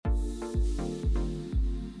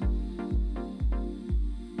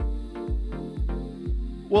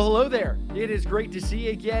Well, hello there. It is great to see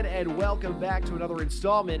you again, and welcome back to another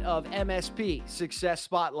installment of MSP Success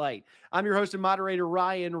Spotlight. I'm your host and moderator,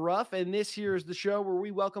 Ryan Ruff, and this here is the show where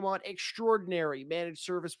we welcome on extraordinary managed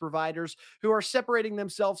service providers who are separating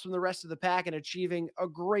themselves from the rest of the pack and achieving a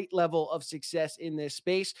great level of success in this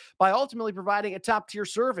space by ultimately providing a top-tier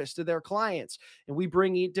service to their clients. And we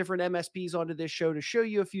bring different MSPs onto this show to show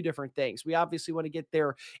you a few different things. We obviously want to get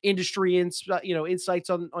their industry insights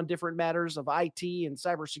on different matters of IT and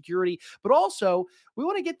cybersecurity, but also we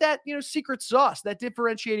want to get that secret sauce, that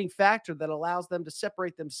differentiating factor that allows them to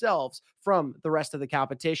separate themselves from the rest of the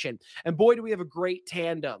competition. And boy, do we have a great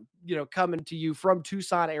tandem coming to you from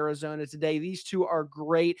Tucson, Arizona today. These two are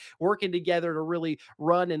great, working together to really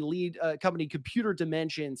run and lead company Computer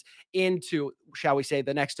Dimensions into, shall we say,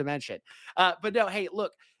 the next dimension. But no, hey,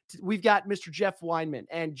 look, we've got Mr. Jeff Weinman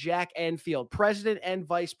and Jack Enfield, president and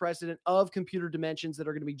vice president of Computer Dimensions, that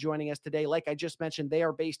are going to be joining us today. Like I just mentioned, they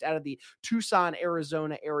are based out of the Tucson,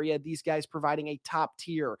 Arizona area. These guys providing a top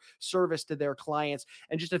tier service to their clients.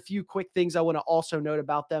 And just a few quick things I want to also note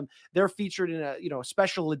about them. They're featured in a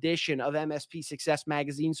special edition of MSP Success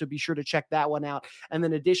magazine, so be sure to check that one out. And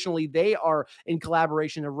then additionally, they are in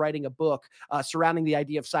collaboration of writing a book surrounding the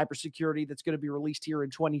idea of cybersecurity that's going to be released here in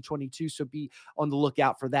 2022. So be on the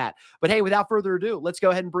lookout for that. But hey, without further ado, let's go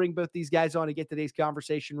ahead and bring both these guys on and get today's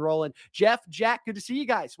conversation rolling. Jeff, Jack, good to see you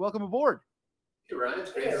guys. Welcome aboard. Hey, Ryan.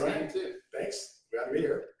 It's great to see you too. Thanks. Glad to be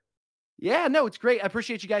here. Yeah, no, it's great. I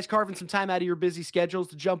appreciate you guys carving some time out of your busy schedules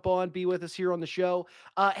to jump on, be with us here on the show.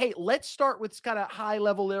 Hey, let's start with kind of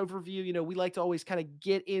high-level overview. We like to always kind of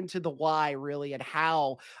get into the why, really, and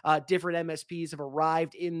how different MSPs have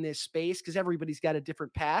arrived in this space, because everybody's got a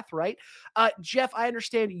different path, right? Jeff, I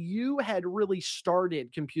understand you had really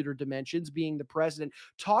started Computer Dimensions, being the president.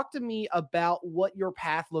 Talk to me about what your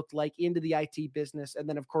path looked like into the IT business, and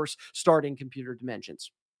then, of course, starting Computer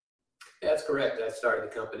Dimensions. Yeah, that's correct. I started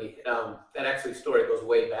the company. That actually story goes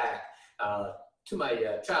way back to my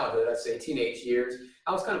childhood, I'd say teenage years.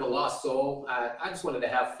 I was kind of a lost soul. I just wanted to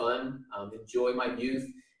have fun, enjoy my youth,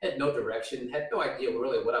 had no direction, had no idea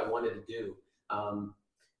really what I wanted to do.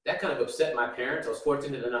 That kind of upset my parents. I was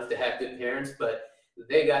fortunate enough to have good parents, but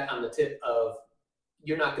they got on the tip of,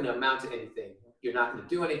 you're not going to amount to anything. You're not going to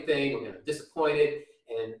do anything. I'm going to be disappointed.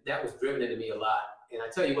 And that was driven into me a lot. And I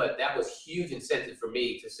tell you what, that was huge incentive for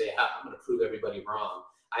me to say, I'm going to prove everybody wrong.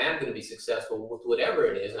 I am going to be successful with whatever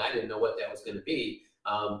it is. And I didn't know what that was going to be.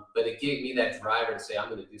 But it gave me that driver to say, I'm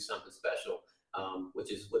going to do something special, which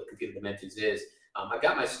is what Computer Dimensions is. I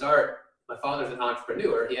got my start. My father's an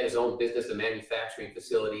entrepreneur. He had his own business, a manufacturing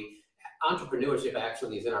facility. Entrepreneurship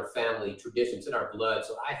actually is in our family traditions, in our blood.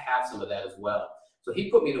 So I have some of that as well. So he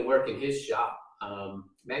put me to work in his shop,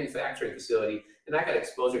 manufacturing facility, and I got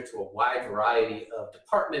exposure to a wide variety of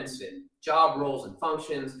departments and job roles and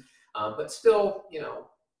functions, but still,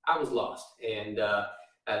 I was lost. And a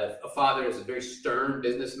father is a very stern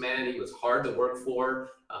businessman. He was hard to work for,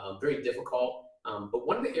 very difficult. But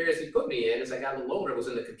one of the areas he put me in as I got a little older was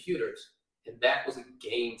in the computers, and that was a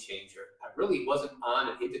game changer. I really wasn't on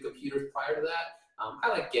and into computers prior to that. I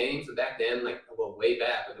like games, and back then, way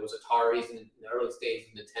back, there was Ataris in the early stages,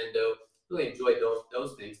 Nintendo. Really enjoyed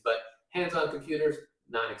those things, but hands-on computers,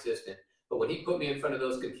 non-existent. But when he put me in front of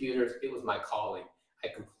those computers, it was my calling. I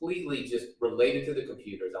completely just related to the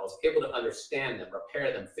computers. I was able to understand them,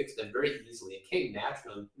 repair them, fix them very easily. It came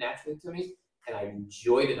naturally to me, and I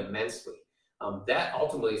enjoyed it immensely. That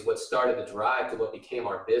ultimately is what started the drive to what became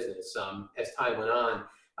our business. As time went on,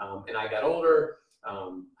 and I got older,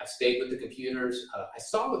 I stayed with the computers. I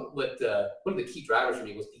saw what one of the key drivers for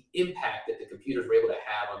me was the impact that the computers were able to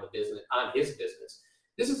have on the business, on his business.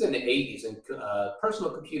 This is in the 80s, and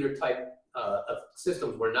personal computer type of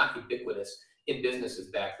systems were not ubiquitous in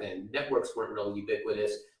businesses back then. Networks weren't really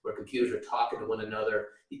ubiquitous, where computers are talking to one another.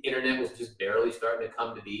 The internet was just barely starting to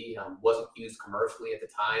come to be, wasn't used commercially at the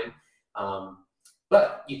time.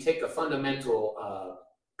 But you take a fundamental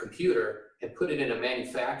computer and put it in a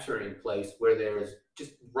manufacturing place where there's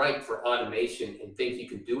just ripe for automation and things you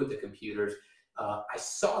can do with the computers. I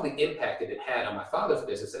saw the impact that it had on my father's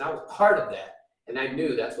business, and I was part of that. And I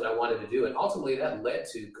knew that's what I wanted to do. And ultimately that led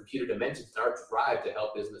to Computer Dimensions and our drive to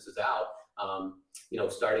help businesses out,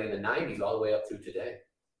 starting in the 90s all the way up through today.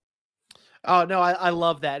 Oh, no, I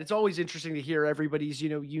love that. It's always interesting to hear everybody's,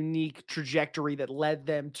 unique trajectory that led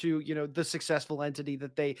them to, the successful entity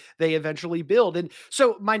that they eventually build. And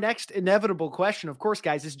so my next inevitable question, of course,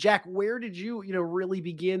 guys, is Jack, where did you, really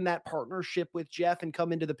begin that partnership with Jeff and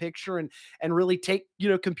come into the picture and really take,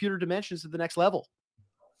 Computer Dimensions to the next level?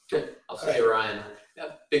 I'll say, Ryan,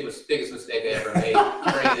 biggest mistake I ever made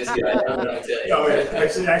bringing this I tell you. No,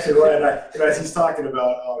 actually, Ryan, as he's talking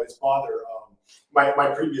about his father,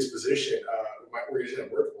 my previous position, my organization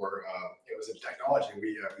I worked for, it was in technology.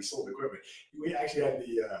 We sold equipment. We actually had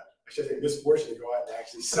I should say, misfortune to go out and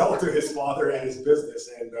actually sell to his father and his business.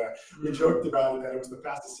 And we joked about it that it was the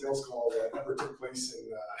fastest sales call that ever took place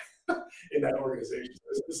in that organization.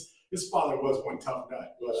 So his father was one tough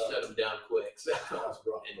nut. But, shut him down quick. So. That was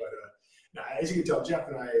rough. But now, as you can tell, Jeff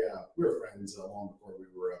and I, we were friends long before we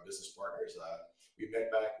were business partners. We met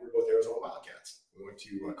back, we were both Arizona Wildcats. We went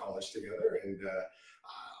to college together. And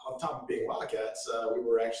on top of being Wildcats, we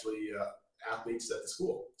were actually athletes at the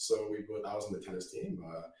school. So I was on the tennis team.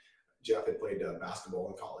 Jeff had played basketball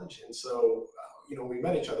in college. And so, we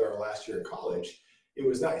met each other our last year in college. It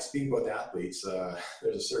was nice being both athletes.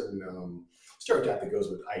 There's a certain stereotype that goes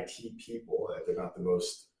with IT people, that they're not the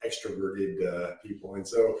most extroverted people. And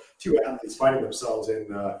so two athletes finding themselves in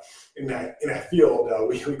that field,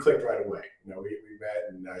 we clicked right away. We met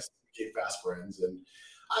and became fast friends. And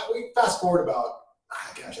we fast forward about,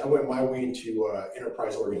 I went my way into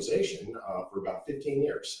enterprise organization for about 15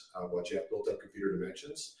 years while Jeff built up Computer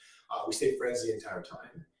Dimensions. We stayed friends the entire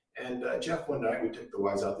time. And Jeff, one night, we took the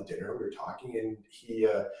wives out to dinner. We were talking, and he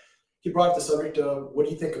brought up the subject of, what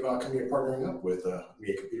do you think about coming and partnering up with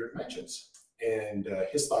me at Computer Dimensions? And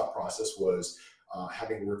his thought process was,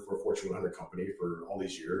 having worked for a Fortune 100 company for all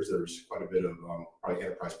these years, there was quite a bit of probably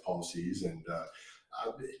enterprise policies and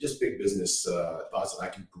just big business thoughts that I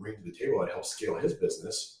could bring to the table that help scale his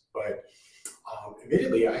business. But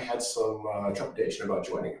immediately, I had some trepidation about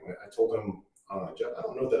joining him. I told him, Jeff, I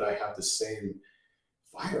don't know that I have the same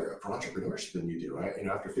fire for entrepreneurship than you do.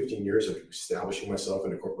 After 15 years of establishing myself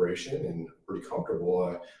in a corporation and pretty comfortable,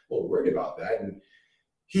 a little worried about that. And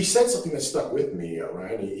he said something that stuck with me,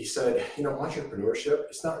 Ryan. He said, entrepreneurship,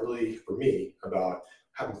 it's not really, for me, about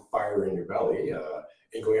having fire in your belly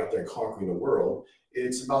and going out there and conquering the world.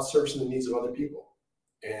 It's about servicing the needs of other people.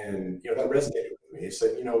 And, that resonated with me. He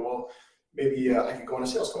said, well, maybe I could go on a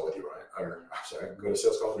sales call with you, Ryan. Or, I'm sorry, I could go on a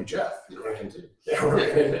sales call with you, Jeff. And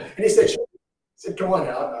he said, sure. He said, come on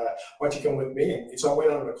out. Why don't you come with me? And so I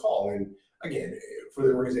went on a call. And again, for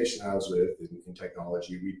the organization I was with in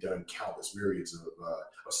technology, we've done countless myriads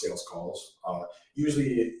of sales calls.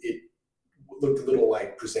 Usually it looked a little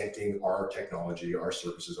like presenting our technology, our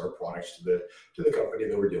services, our products to the company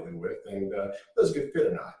that we're dealing with, and was a good fit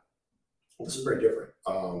or not. This is very different.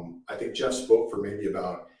 I think Jeff spoke for maybe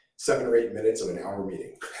about 7 or 8 minutes of an hour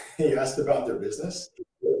meeting. He asked about their business,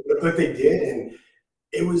 what they did, and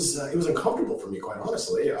it was uncomfortable for me, quite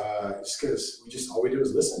honestly, just because all we did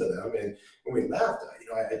was listen to them. And when we left,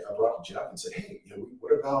 I brought up to Jeff and said, hey,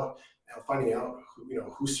 what about finding out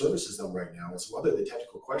who services them right now, and some other the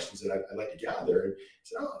technical questions that I'd like to gather. And he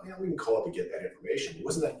said, we can call up and get that information. It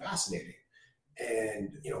wasn't that fascinating, and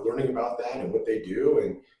learning about that and what they do,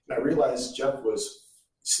 and I realized Jeff was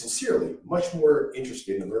sincerely much more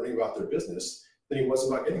interested in learning about their business than he was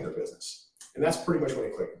about getting their business. And that's pretty much when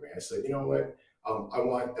it clicked with me. I said, you know what? I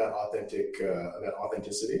want that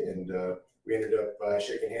authenticity, and we ended up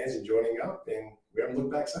shaking hands and joining up, and we haven't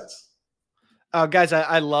looked back since. Guys,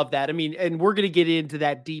 I love that. I mean, and we're going to get into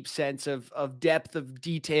that deep sense of depth of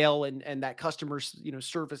detail and that customer,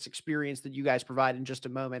 service experience that you guys provide in just a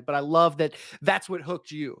moment. But I love that that's what hooked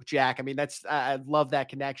you, Jack. I mean, I love that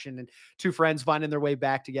connection, and two friends finding their way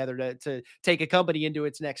back together to take a company into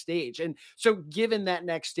its next stage. And so given that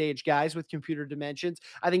next stage, guys, with Computer Dimensions,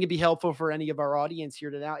 I think it'd be helpful for any of our audience here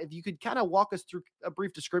to now, if you could kind of walk us through a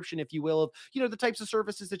brief description, if you will, of, the types of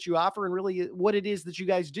services that you offer and really what it is that you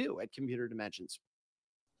guys do at Computer Dimensions.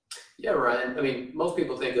 Yeah, Ryan. I mean, most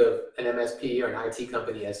people think of an MSP or an IT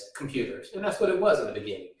company as computers, and that's what it was in the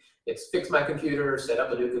beginning. It's fix my computer, set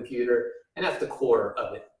up a new computer, and that's the core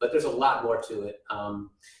of it. But there's a lot more to it.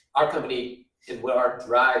 Our company and what our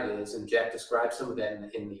drive is, and Jack described some of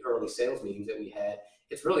that in the early sales meetings that we had,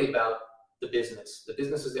 it's really about the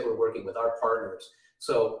businesses that we're working with, our partners.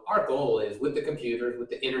 So our goal is, with the computers,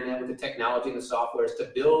 with the internet, with the technology and the software, is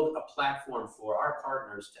to build a platform for our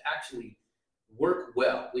partners to actually work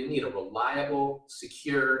well. We need a reliable,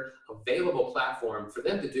 secure, available platform for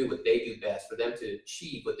them to do what they do best, for them to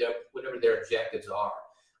achieve whatever their objectives are.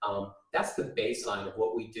 That's the baseline of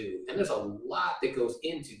what we do. And there's a lot that goes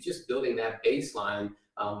into just building that baseline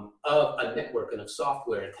of a network and of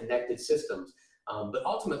software and connected systems. But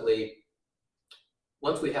ultimately,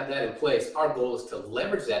 once we have that in place, our goal is to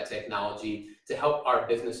leverage that technology to help our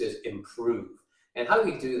businesses improve. And how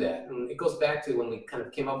do we do that? And it goes back to when we kind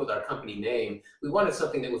of came up with our company name. We wanted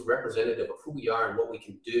something that was representative of who we are and what we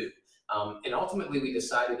can do. And ultimately, we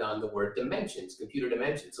decided on the word dimensions, Computer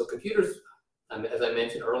Dimensions. So computers as I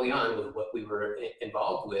mentioned early on with what we were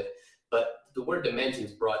involved with, but the word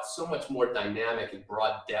dimensions brought so much more dynamic and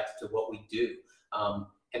broad depth to what we do.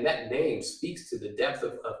 And that name speaks to the depth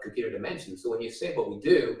of computer dimensions. So when you say what we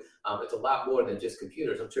do, it's a lot more than just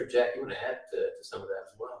computers. I'm sure, Jack, you want to add to some of that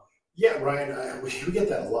as well. Yeah, Ryan, we get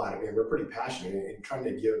that a lot. I mean, we're pretty passionate, and trying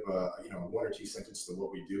to give one or two sentences to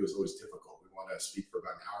what we do is always difficult. We want to speak for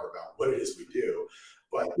about an hour about what it is we do,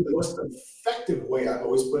 but the most effective way I've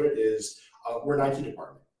always put it is we're an IT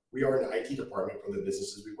department. We are an IT department for the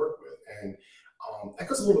businesses we work with, and that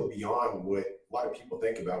goes a little bit beyond what a lot of people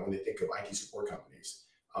think about when they think of IT support companies.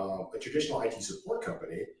 A traditional IT support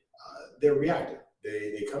company, they're reactive.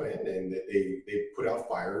 They come in and they put out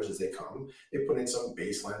fires as they come. They put in some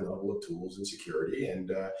baseline level of tools and security,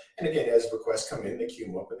 and again, as requests come in, they queue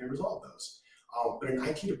them up and they resolve those. But an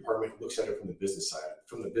IT department looks at it from the business side,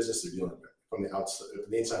 from the business they're dealing with, from the outside,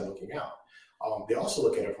 from the inside looking out. They also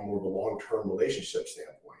look at it from more of a long-term relationship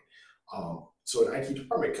standpoint. So an IT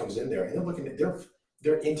department comes in there and they're looking at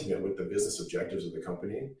they're intimate with the business objectives of the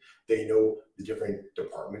company. They know the different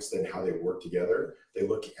departments and how they work together. They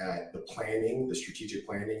look at the planning, the strategic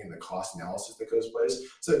planning, and the cost analysis that goes place.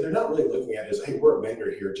 So they're not really looking at it as, hey, we're a vendor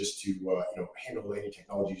here just to handle any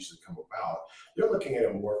technologies that come about. They're looking at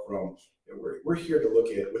it more from, we're here to look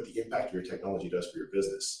at what the impact of your technology does for your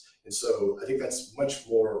business. And so I think that's much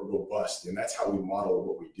more robust, and that's how we model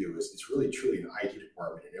what we do. Is it's really truly an IT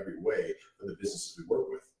department in every way for the businesses we work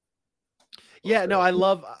with. Yeah, no, I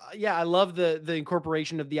love the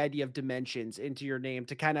incorporation of the idea of dimensions into your name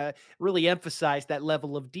to kind of really emphasize that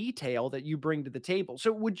level of detail that you bring to the table.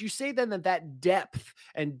 So would you say then that depth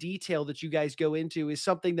and detail that you guys go into is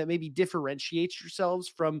something that maybe differentiates yourselves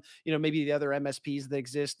from, maybe the other MSPs that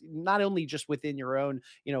exist, not only just within your own,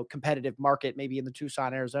 competitive market, maybe in the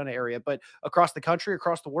Tucson, Arizona area, but across the country,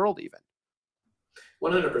 across the world even?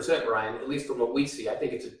 100%, Ryan. At least from what we see, I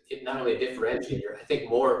think it's not only a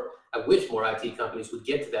differentiator. I wish more IT companies would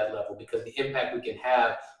get to that level, because the impact we can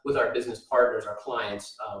have with our business partners, our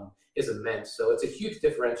clients, is immense. So it's a huge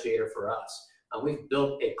differentiator for us. We've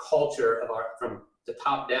built a culture from the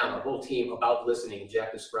top down, our whole team, about listening.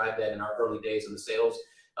 Jack described that in our early days in the sales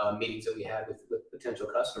meetings that we had with potential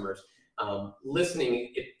customers.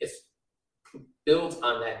 Listening, it builds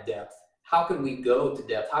on that depth. How can we go to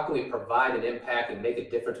depth? How can we provide an impact and make a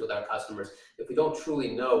difference with our customers if we don't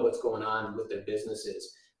truly know what's going on with their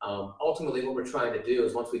businesses? Ultimately, what we're trying to do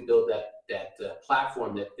is, once we build that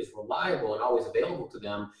platform that is reliable and always available to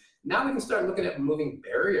them, now we can start looking at removing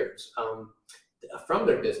barriers from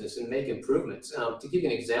their business and make improvements. To give you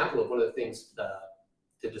an example of one of the things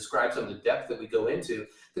to describe some of the depth that we go into,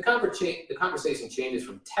 the conversation changes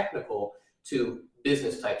from technical to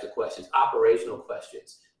business types of questions, operational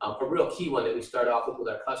questions. A real key one that we start off with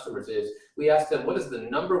our customers is we ask them, what is the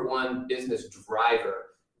number one business driver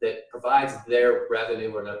that provides their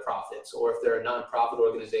revenue or their profits? Or if they're a nonprofit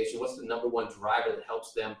organization, what's the number one driver that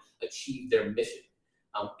helps them achieve their mission?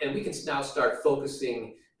 And we can now start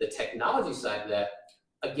focusing the technology side of that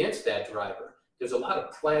against that driver. There's a lot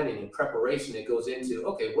of planning and preparation that goes into,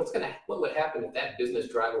 okay, what would happen if that business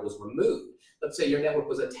driver was removed? Let's say your network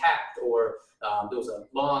was attacked, or there was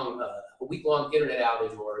a week-long internet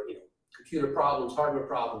outage, or computer problems, hardware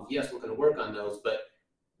problems. Yes, we're going to work on those, but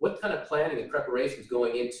what kind of planning and preparation is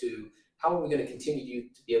going into how are we going to continue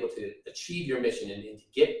to be able to achieve your mission and to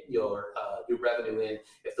get your revenue in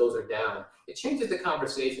if those are down? It changes the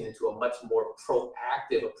conversation into a much more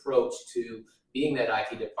proactive approach to being that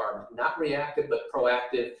IT department, not reactive, but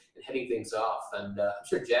proactive and heading things off. And I'm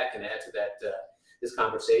sure Jack can add to that, this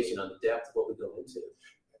conversation on the depth of what we go into.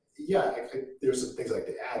 Yeah, there's some things I'd like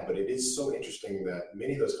to add, but it is so interesting that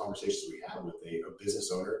many of those conversations we have with a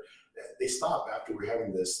business owner, they stop after we're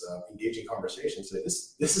having this engaging conversation and say,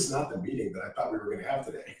 this is not the meeting that I thought we were going to have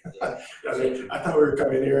today. I thought we were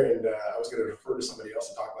coming here and I was going to refer to somebody else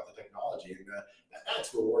and talk about the technology, and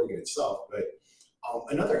that's rewarding in itself. But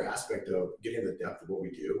another aspect of getting the depth of what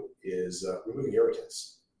we do is removing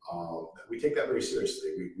irritants. We take that very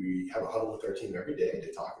seriously. We have a huddle with our team every day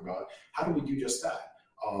to talk about how do we do just that.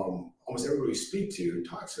 Almost everybody we speak to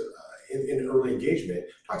talks in early engagement,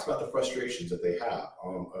 talks about the frustrations that they have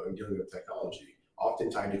in dealing with technology,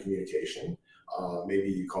 often tied to communication. Maybe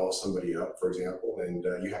you call somebody up, for example, and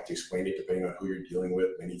you have to explain it depending on who you're dealing with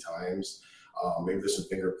many times. Maybe there's some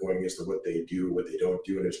finger pointing as to what they do, what they don't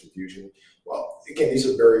do, and there's confusion. Well, again, these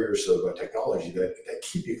are barriers of technology that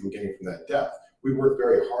keep you from getting from that depth. We work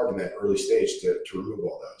very hard in that early stage to remove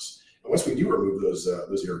all those. And once we do remove those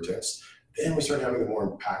irritants, then we start having the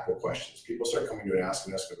more impactful questions. People start coming to and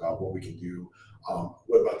asking us about what we can do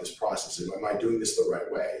what about this process? Am I doing this the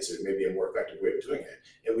right way? Is there maybe a more effective way of doing it?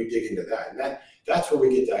 And we dig into that. And that's where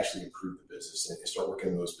we get to actually improve the business and start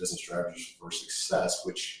working on those business drivers for success,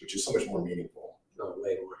 which is so much more meaningful. No,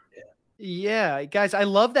 way more. Yeah. Yeah, guys, I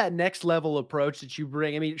love that next level approach that you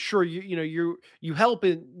bring. I mean, sure, you help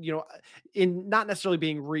in, in not necessarily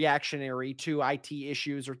being reactionary to IT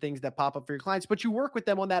issues or things that pop up for your clients, but you work with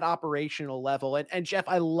them on that operational level. And Jeff,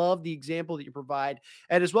 I love the example that you provide.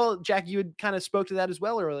 And as well, Jack, you had kind of spoke to that as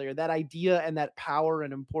well earlier, that idea and that power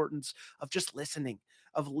and importance of just listening.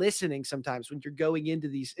 Of listening sometimes when you're going into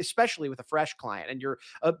these, especially with a fresh client, and you're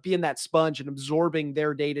being that sponge and absorbing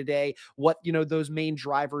their day to day, what those main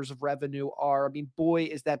drivers of revenue are. I mean, boy,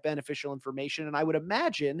 is that beneficial information. And I would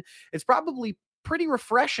imagine it's probably pretty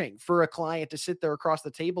refreshing for a client to sit there across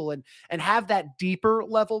the table and have that deeper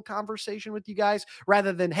level conversation with you guys,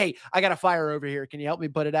 rather than, hey, I got a fire over here, can you help me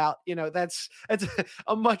put it out? That's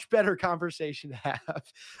a much better conversation to have.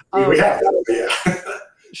 We have that, yeah.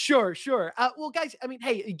 Sure. Well, guys, I mean,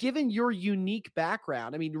 hey, given your unique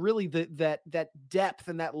background, I mean, really that depth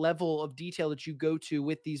and that level of detail that you go to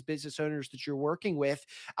with these business owners that you're working with,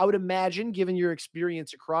 I would imagine, given your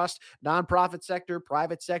experience across nonprofit sector,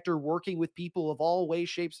 private sector, working with people of all ways,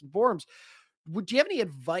 shapes, and forms, do you have any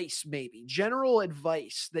advice, maybe general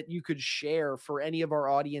advice, that you could share for any of our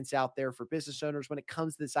audience out there, for business owners, when it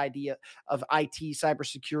comes to this idea of IT,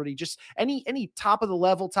 cybersecurity, just any top of the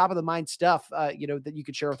level, top of the mind stuff, that you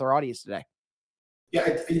could share with our audience today?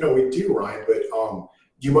 Yeah, we do, Ryan, but do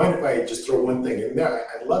you mind if I just throw one thing in there?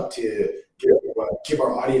 I'd love to give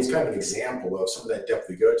our audience kind of an example of some of that depth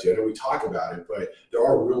we go to. I know we talk about it, but there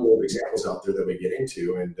are real world examples out there that we get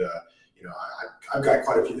into. And, I've got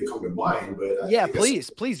quite a few that come to mind, but yeah,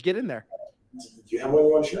 please get in there. Do you have one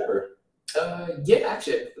you want to share? Yeah,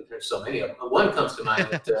 actually, there's so many of them. One comes to mind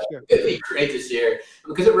that it'd be great to share,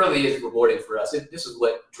 because it really is rewarding for us. This is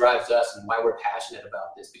what drives us and why we're passionate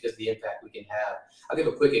about this, because of the impact we can have. I'll give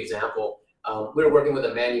a quick example. We were working with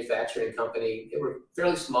a manufacturing company. They were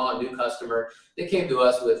fairly small, a new customer. They came to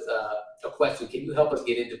us with a question: can you help us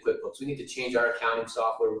get into QuickBooks? We need to change our accounting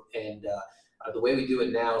software, and the way we do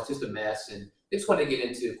it now is just a mess, and they just wanted to get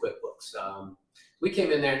into QuickBooks. We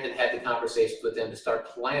came in there and had the conversations with them to start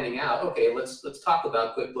planning out, okay, let's talk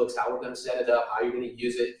about QuickBooks, how we're going to set it up, how you're going to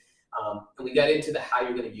use it. And we got into the how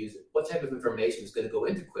you're going to use it. What type of information is going to go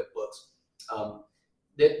into QuickBooks?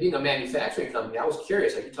 That being a manufacturing company, I was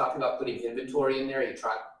curious, are you talking about putting inventory in there? Are you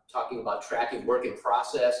talking about tracking work in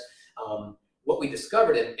process? What we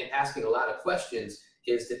discovered in asking a lot of questions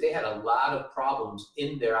is that they had a lot of problems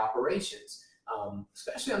in their operations,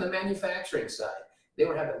 especially on the manufacturing side. They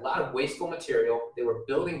were having a lot of wasteful material. They were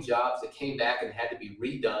building jobs that came back and had to be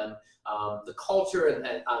redone. The culture and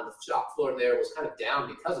on the shop floor there was kind of down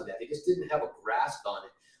because of that. They just didn't have a grasp on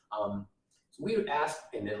it. So we would ask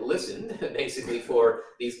and then listen basically for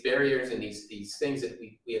these barriers and these things that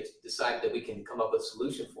we have decided that we can come up with a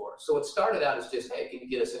solution for. So it started out as just, hey, can you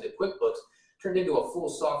get us into QuickBooks? Turned into a full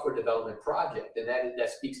software development project. And that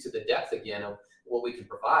speaks to the depth again of what we can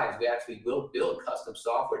provide. We actually will build custom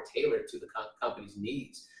software tailored to the company's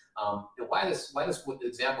needs. And why this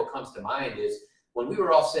example comes to mind is when we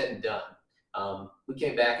were all said and done, we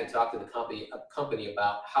came back and talked to the company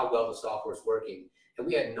about how well the software is working, and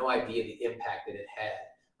we had no idea the impact that it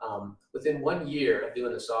had. Within 1 year of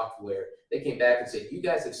doing the software, they came back and said, "You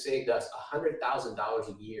guys have saved us $100,000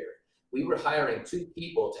 a year." We were hiring 2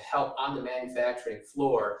 people to help on the manufacturing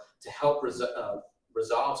floor to help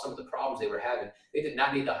resolve some of the problems they were having. They did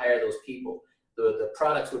not need to hire those people. The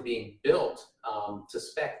products were being built to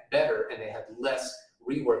spec better, and they had less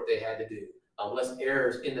rework they had to do, less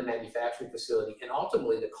errors in the manufacturing facility. And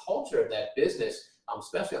ultimately, the culture of that business,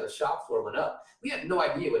 especially on the shop floor, went up. We had no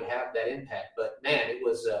idea it would have that impact, but man, it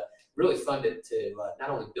was really fun to not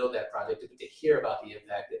only build that project, but to hear about the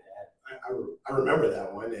impact it had. I remember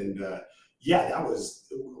that one, and yeah, that was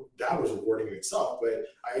rewarding in itself. But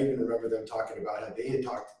I even remember them talking about how they had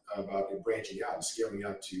talked about branching out and scaling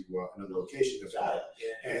out to another location of that,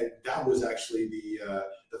 and that was actually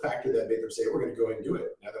the factor that made them say, "We're going to go ahead and do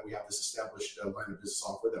it. Now that we have this established line of business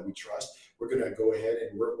software that we trust, we're going to go ahead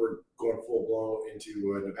and we're going full blown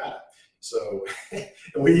into Nevada." So,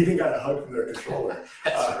 and we even got a hug from their controller.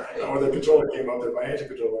 Or the controller came up, their financial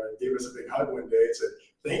controller, and gave us a big hug one day and said,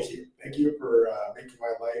 thank you for making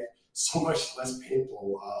my life so much less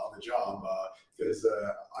painful on the job, because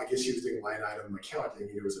I guess she was doing line item accounting,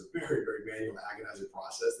 and it was a very, very manual, agonizing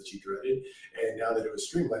process that she dreaded. And now that it was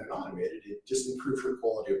streamlined and automated, it just improved her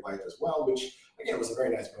quality of life as well, which again was a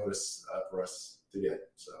very nice bonus for us to get.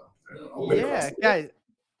 So yeah, guys.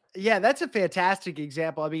 Yeah, that's a fantastic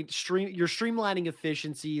example. I mean, you're streamlining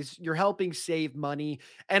efficiencies, you're helping save money,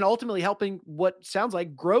 and ultimately helping what sounds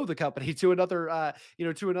like grow the company to another,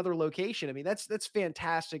 to another location. I mean, that's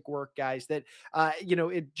fantastic work, guys. That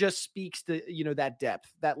it just speaks to that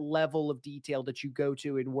depth, that level of detail that you go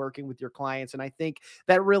to in working with your clients, and I think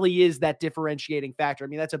that really is that differentiating factor. I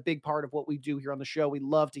mean, that's a big part of what we do here on the show. We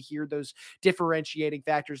love to hear those differentiating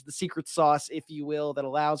factors, the secret sauce, if you will, that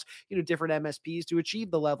allows different MSPs to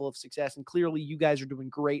achieve the level of success. And clearly, you guys are doing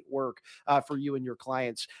great work for you and your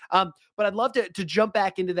clients. But I'd love to jump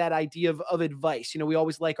back into that idea of advice. We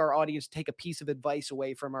always like our audience to take a piece of advice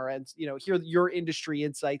away from our ends, hear your industry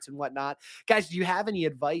insights and whatnot. Guys, do you have any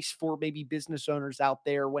advice for maybe business owners out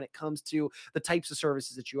there when it comes to the types of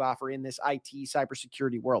services that you offer in this IT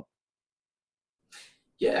cybersecurity world?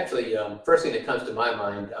 Yeah, actually, first thing that comes to my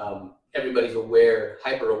mind, everybody's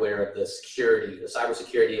hyper aware of the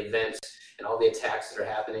cybersecurity events, and all the attacks that are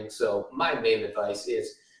happening. So my main advice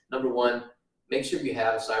is, number one, make sure you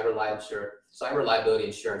have a cyber liability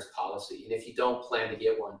insurance policy. And if you don't plan to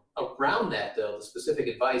get one, around that though, the specific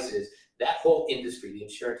advice is that whole industry, the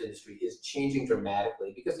insurance industry, is changing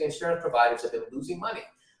dramatically because the insurance providers have been losing money.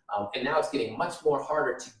 And now it's getting much more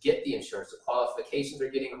harder to get the insurance. The qualifications are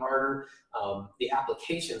getting harder. The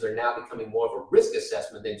applications are now becoming more of a risk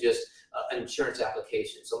assessment than just an insurance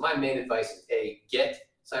application. So my main advice is A, get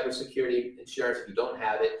cybersecurity insurance if you don't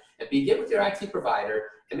have it, and B, get with your IT provider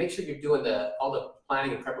and make sure you're doing all the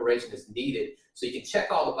planning and preparation that's needed so you can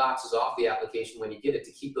check all the boxes off the application when you get it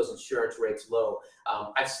to keep those insurance rates low.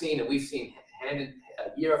 I've seen, and we've seen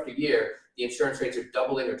year after year, the insurance rates are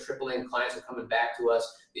doubling or tripling. Clients are coming back to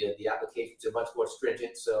us. The applications are much more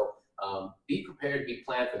stringent. So be prepared to be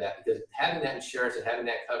planned for that, because having that insurance and having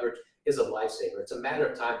that coverage is a lifesaver. It's a matter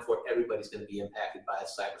of time before everybody's going to be impacted by a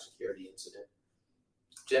cybersecurity incident.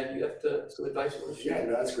 Jeff, you have some advice you want to share? Yeah,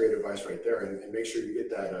 no, that's great advice right there. And make sure you get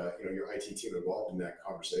that, your IT team involved in that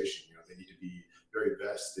conversation. They need to be very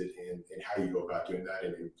vested in how you go about doing that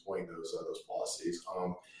and employing those policies.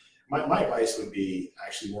 My advice would be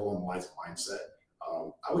actually more along the lines of mindset.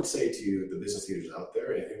 I would say to the business leaders out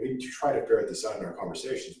there, and we try to ferret this out in our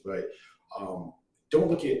conversations, but don't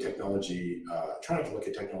look at technology, try not to look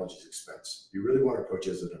at technology as expense. You really want to approach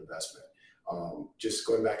it as an investment. Just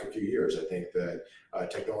going back a few years, I think that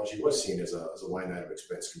technology was seen as a line item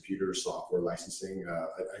expense. Computers, software, licensing,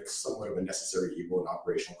 somewhat of a necessary evil and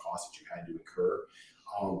operational cost that you had to incur.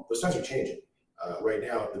 Those times are changing. Right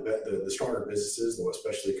now, the stronger businesses,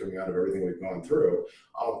 especially coming out of everything we've gone through,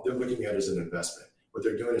 they're looking at it as an investment. What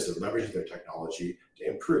they're doing is they're leveraging their technology to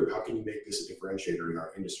improve. How can you make this a differentiator in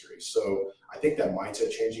our industry? So I think that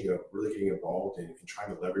mindset changing of really getting involved in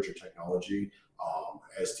trying to leverage your technology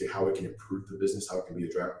as to how it can improve the business, how it can be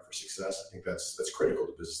a driver for success, I think that's critical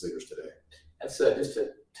to business leaders today. That's just to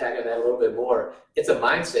tag on that a little bit more. It's a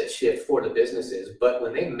mindset shift for the businesses, but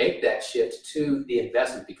when they make that shift to the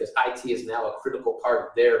investment, because IT is now a critical part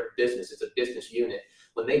of their business, it's a business unit.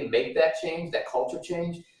 When they make that change, that culture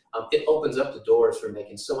change, it opens up the doors for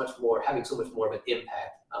having so much more of an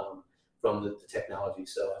impact from the technology.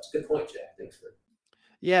 So that's a good point, Jack. Thanks for.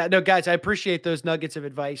 Yeah, no, guys, I appreciate those nuggets of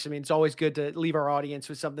advice. I mean, it's always good to leave our audience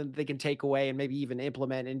with something that they can take away and maybe even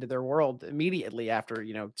implement into their world immediately after,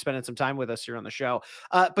 spending some time with us here on the show.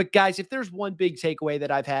 But guys, if there's one big takeaway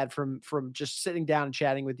that I've had from just sitting down and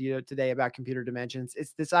chatting with you today about Computer Dimensions,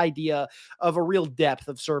 it's this idea of a real depth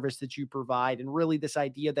of service that you provide, and really this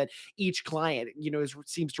idea that each client,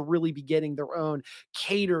 seems to really be getting their own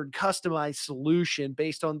catered, customized solution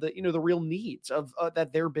based on the real needs of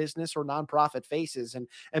that their business or nonprofit faces.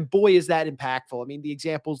 And boy, is that impactful. I mean, the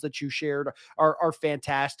examples that you shared are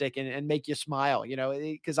fantastic and make you smile,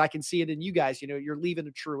 because I can see it in you guys. You're leaving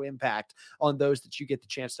a true impact on those that you get the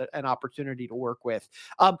chance an opportunity to work with.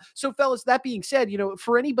 So fellas, that being said,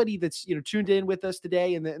 for anybody that's, tuned in with us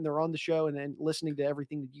today and they're on the show and listening to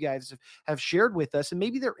everything that you guys have shared with us, and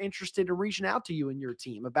maybe they're interested in reaching out to you and your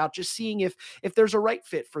team about just seeing if there's a right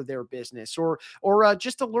fit for their business or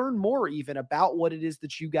just to learn more even about what it is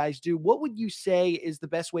that you guys do, what would you say is the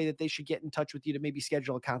best way that they should get in touch with you to maybe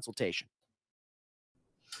schedule a consultation?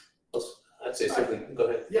 I'd say simply go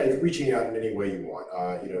ahead. Yeah, reaching out in any way you want.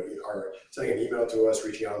 Or sending an email to us,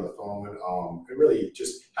 reaching out on the phone, and really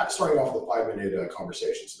just starting off with a 5-minute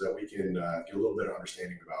conversation so that we can get a little bit of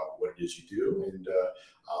understanding about what it is you do and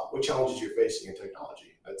what challenges you're facing in technology.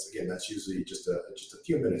 That's usually just a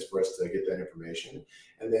few minutes for us to get that information,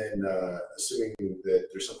 and then assuming that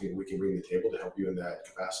there's something we can bring to the table to help you in that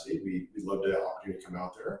capacity, we'd love the opportunity to come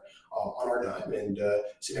out there on our dime and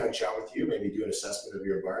sit down and chat with you, maybe do an assessment of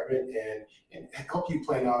your environment and help you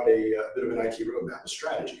plan out a bit of an IT roadmap, a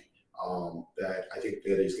strategy. that I think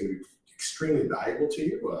that is going to be extremely valuable to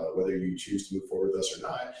you, whether you choose to move forward with us or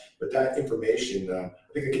not. But that information, I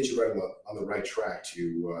think it gets you right on the right track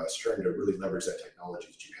to starting to really leverage that technology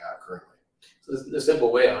that you have currently. So the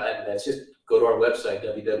simple way on that's just go to our website,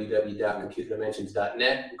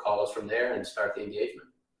 www.computerdimensions.net, and call us from there and start the engagement.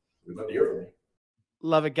 We'd love to hear from you.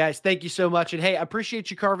 Love it, guys. Thank you so much. And hey, I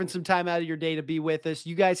appreciate you carving some time out of your day to be with us.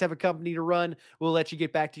 You guys have a company to run. We'll let you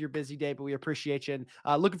get back to your busy day, but we appreciate you.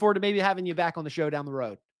 And looking forward to maybe having you back on the show down the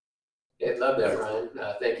road. Yeah, I'd love that, Ryan.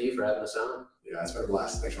 Thank you for having us on. Yeah, it's been a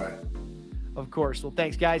blast. Thanks, Ryan. Of course. Well,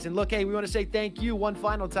 thanks, guys. And look, hey, we want to say thank you one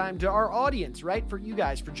final time to our audience, right? For you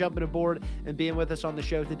guys for jumping aboard and being with us on the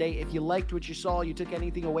show today. If you liked what you saw, you took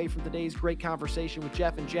anything away from today's great conversation with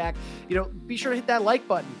Jeff and Jack, be sure to hit that like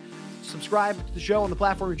button. Subscribe to the show on the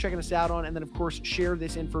platform you're checking us out on, and then, of course, share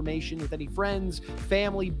this information with any friends,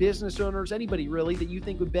 family, business owners, anybody really that you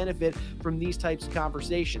think would benefit from these types of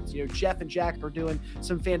conversations. Jeff and Jack are doing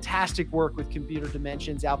some fantastic work with Computer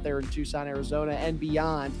Dimensions out there in Tucson, Arizona, and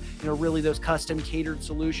beyond. Really those custom catered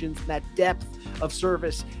solutions and that depth of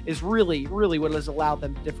service is really, really what has allowed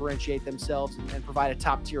them to differentiate themselves and provide a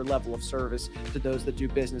top-tier level of service to those that do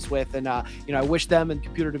business with. And, I wish them and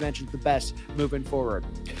Computer Dimensions the best moving forward.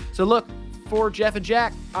 So look, for Jeff and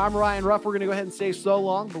Jack, I'm Ryan Ruff. We're going to go ahead and say so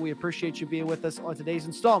long, but we appreciate you being with us on today's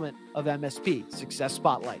installment of MSP Success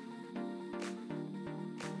Spotlight.